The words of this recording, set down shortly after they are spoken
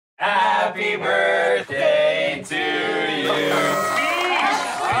Happy birthday to you.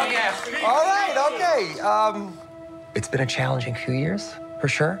 All right, okay. It's been a challenging few years, for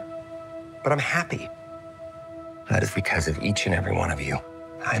sure. But I'm happy. That is because of each and every one of you.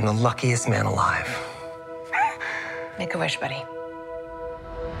 I'm the luckiest man alive. Make a wish, buddy.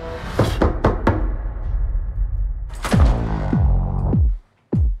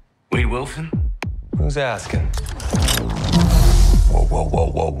 Wade Wilson? Who's asking? Whoa, whoa, whoa,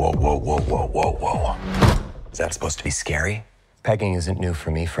 whoa, whoa, whoa, whoa, whoa, whoa, whoa. Is that supposed to be scary? Pegging isn't new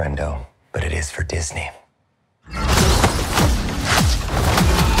for me, friendo, but it is for Disney.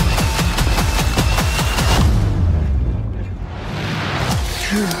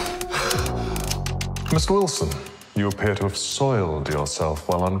 Mr. Wilson, you appear to have soiled yourself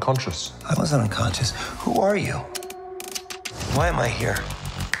while unconscious. I wasn't unconscious. Who are you? Why am I here?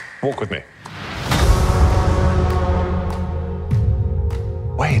 Walk with me.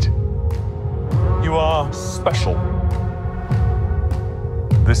 Wade, you are special.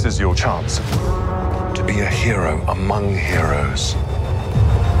 This is your chance to be a hero among heroes.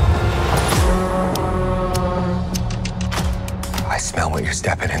 I smell what you're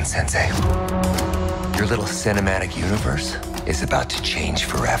stepping in, Sensei. Your little cinematic universe is about to change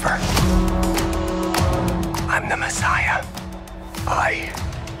forever. I'm the Messiah. I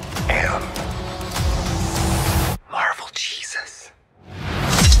am Marvel Jesus.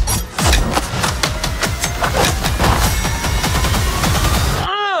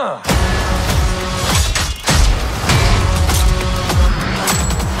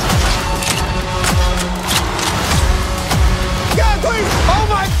 God, please! Oh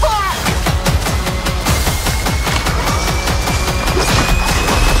my fuck!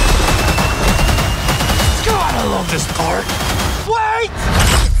 God, I love this part. Wait!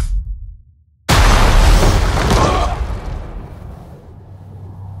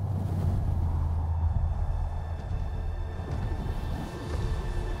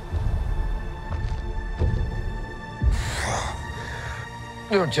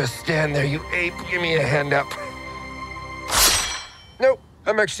 Don't just stand there, you ape. Give me a hand up. Nope,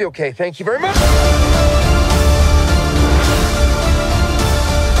 I'm actually okay. Thank you very much.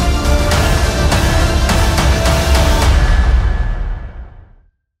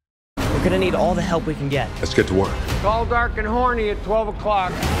 We're gonna need all the help we can get. Let's get to work. Tall, dark, and horny at 12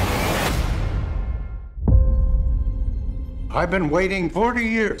 o'clock. I've been waiting 40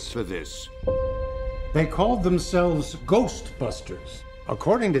 years for this. They called themselves Ghostbusters.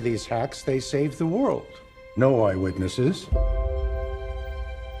 According to these hacks, they saved the world. No eyewitnesses.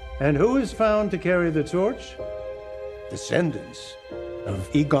 And who is found to carry the torch? Descendants of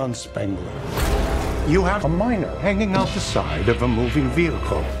Egon Spengler. You have a miner hanging out the side of a moving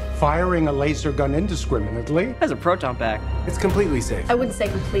vehicle, firing a laser gun indiscriminately. Has a proton pack. It's completely safe. I wouldn't say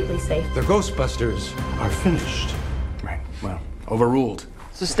completely safe. The Ghostbusters are finished. Right, well, overruled.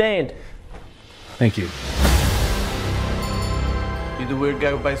 Sustained. Thank you. You the weird guy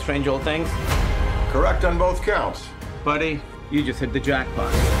who buys strange old things? Correct on both counts. Buddy, you just hit the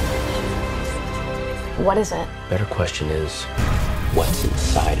jackpot. What is it? Better question is, what's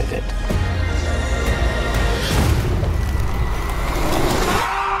inside of it?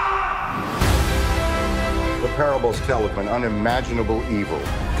 The parables tell of an unimaginable evil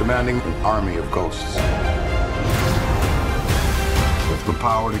commanding an army of ghosts. With the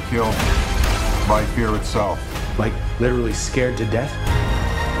power to kill by fear itself. Like, literally scared to death?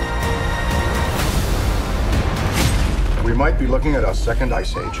 We might be looking at a second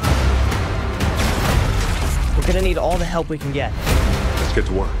ice age. We're gonna need all the help we can get. Let's get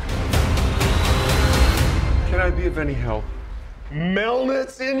to work. Can I be of any help?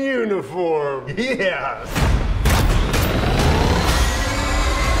 Melnitz in uniform. Yes.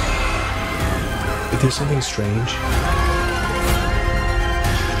 If there's something strange,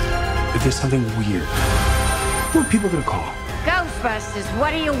 if there's something weird, what are people gonna call? Ghostbusters,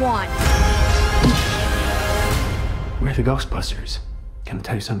 what do you want? We're the Ghostbusters. Can I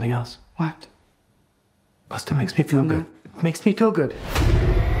tell you something else? What? Buster makes me feel good. It makes me feel good.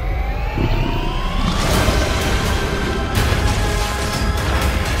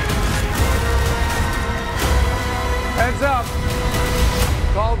 Heads up.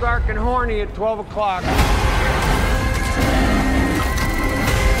 Tall, dark, and horny at 12 o'clock.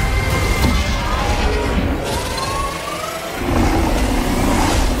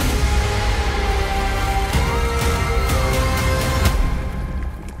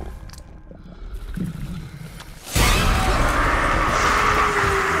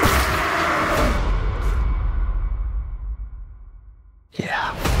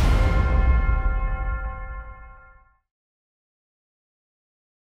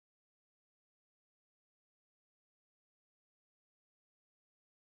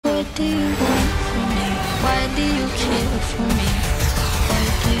 What do you want from me? Why do you care for me? Why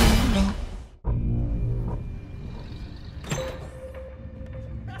do you know?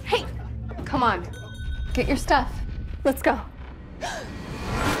 Hey, come on. Get your stuff. Let's go.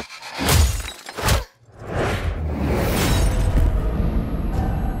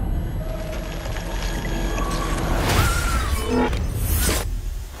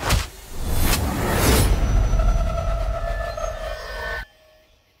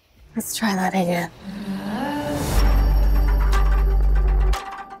 Let's try that again.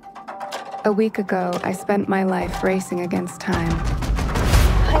 A week ago, I spent my life racing against time,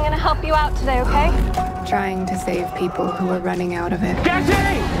 I'm gonna help you out today, okay? trying to save people who were running out of it. Jesse!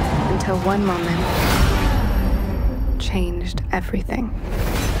 Until one moment changed everything.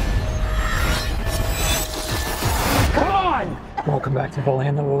 Come on! Welcome back to the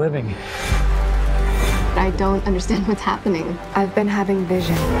land of the living. I don't understand what's happening. I've been having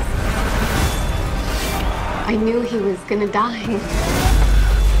visions. I knew he was gonna die.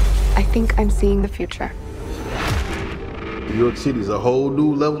 I think I'm seeing the future. New York City's a whole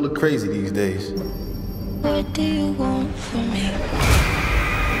new level of crazy these days. What do you want from me?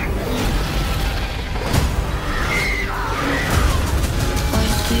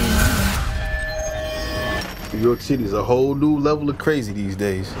 What do you want? New York City's a whole new level of crazy these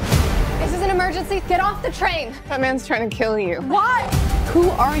days. This is an emergency. Get off the train. That man's trying to kill you. What? Who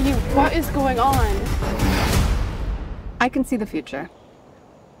are you? What is going on? I can see the future.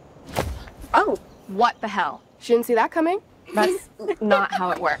 Oh, what the hell? She didn't see that coming? That's not how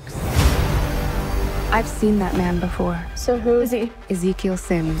it works. I've seen that man before. So who is he? Ezekiel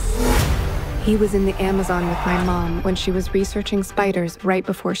Sims. He was in the Amazon with my mom when she was researching spiders right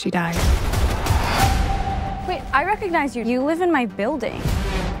before she died. Wait, I recognize you. You live in my building.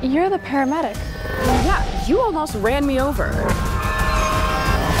 You're the paramedic. Yeah, you almost ran me over.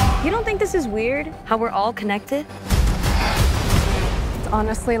 You don't think this is weird? How we're all connected? It's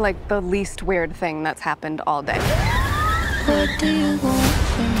honestly like the least weird thing that's happened all day. What do you want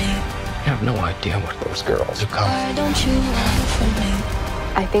from me? I have no idea what those girls are coming. Why don't you want from me?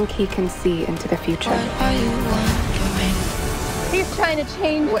 I think he can see into the future. What are you want from me? He's trying to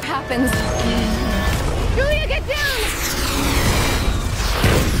change what happens. Julia, get down!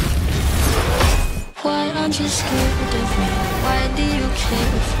 Why aren't you scared of me? Why do you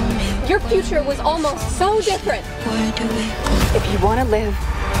care for me? Your future was almost so different. Where do we go? If you want to live,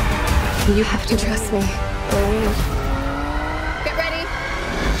 you have to trust me. Get ready.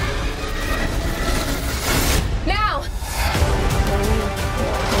 Now!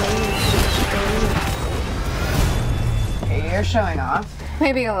 You're showing off.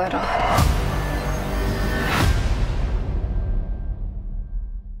 Maybe a little.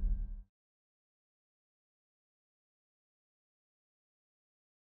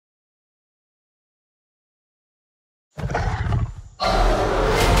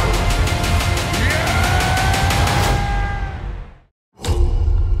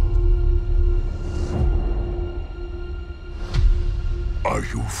 Are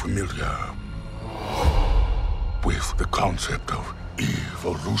you familiar with the concept of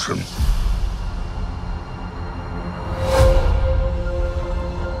evolution?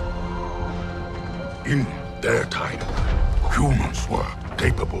 In their time, humans were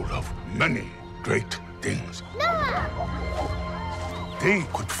capable of many great things. They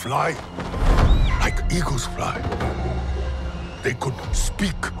could fly like eagles fly. They could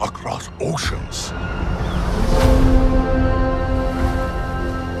speak across oceans.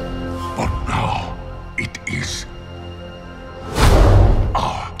 But now it is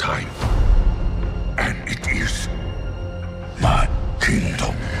our time, and it is my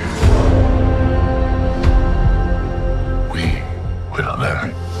kingdom. We will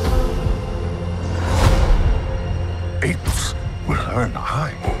learn. Apes will learn.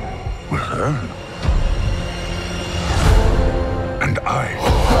 I will learn. And I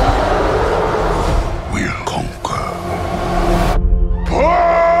will conquer.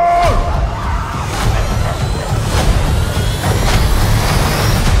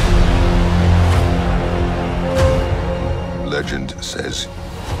 Legend says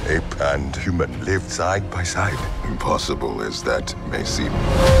ape and human lived side by side. Impossible as that may seem.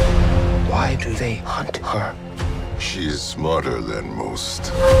 Why do they hunt her? She's smarter than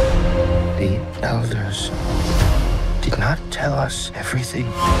most. The elders did not tell us everything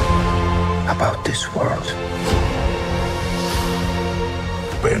about this world.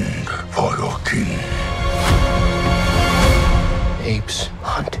 Bend for your king. Apes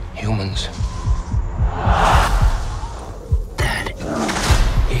hunt humans. That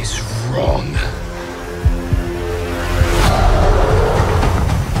is wrong.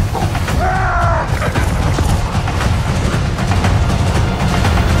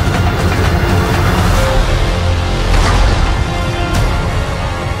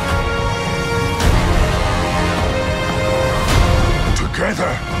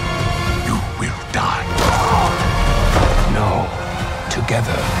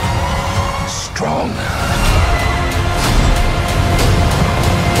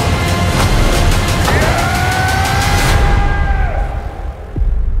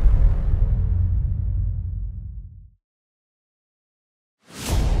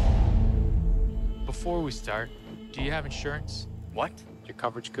 we start, do you have insurance? What? Your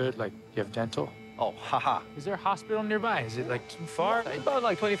coverage good? Like, you have dental? Oh, haha. Is there a hospital nearby? Is it, like, too far? About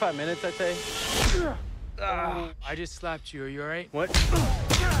like 25 minutes, I'd say. I just slapped you. Are you all right? What?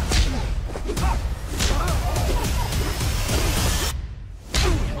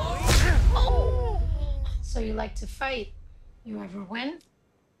 So you like to fight? You ever win?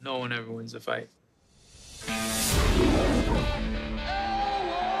 No one ever wins a fight.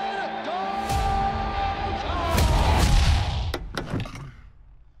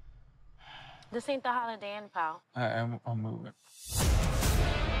 This ain't the Holiday Inn, pal. I'm moving.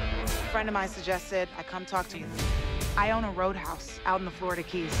 A friend of mine suggested I come talk to you. I own a roadhouse out in the Florida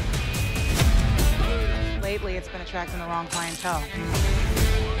Keys. Lately, it's been attracting the wrong clientele.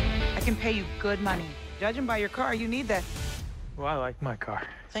 I can pay you good money. Judging by your car, you need that. Well, I like my car.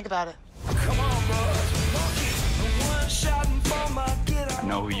 Think about it. I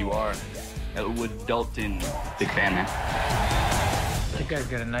know who you are. Elwood Dalton. Big fan, man. That guy's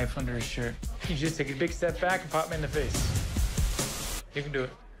got a knife under his shirt. You just take a big step back and pop me in the face. You can do it.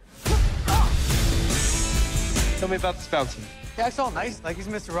 Tell me about this bouncer. Yeah, it's all nice, like he's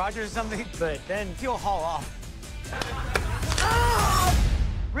Mr. Rogers or something, but then he'll haul off.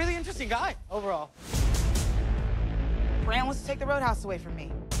 Really interesting guy, overall. Brand wants to take the roadhouse away from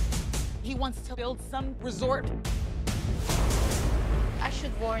me. He wants to build some resort. I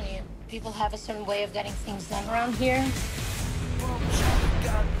should warn you. People have a certain way of getting things done around here.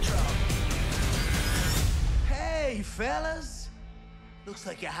 Hey, fellas. Looks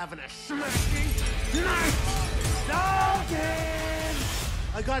like you're having a smashing night. Dalton!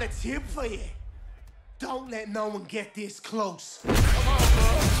 I got a tip for you. Don't let no one get this close.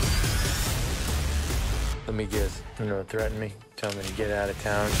 Let me guess. You know, threaten me. Tell me to get out of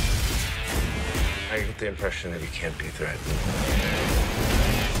town. I get the impression that you can't be threatened.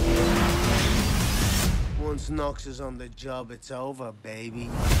 Once Knox is on the job, it's over, baby.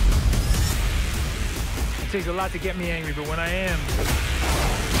 It takes a lot to get me angry, but when I am,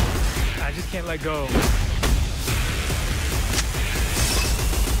 I just can't let go.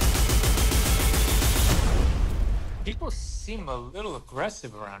 People seem a little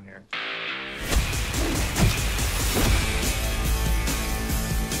aggressive around here.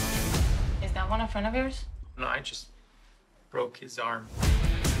 Is that one a friend of yours? No, I just broke his arm.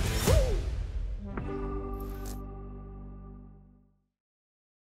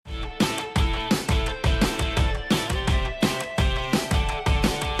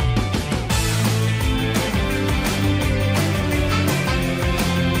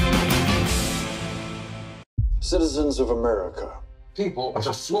 Citizens of America, people of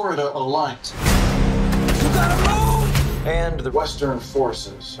the Florida Alliance, and the Western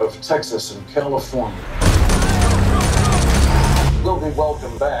forces of Texas and California will be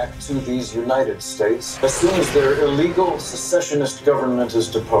welcomed back to these United States as soon as their illegal secessionist government is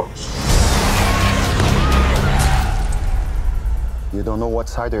deposed. You don't know what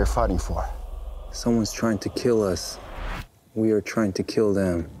side they're fighting for. Someone's trying to kill us. We are trying to kill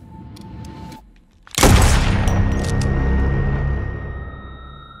them.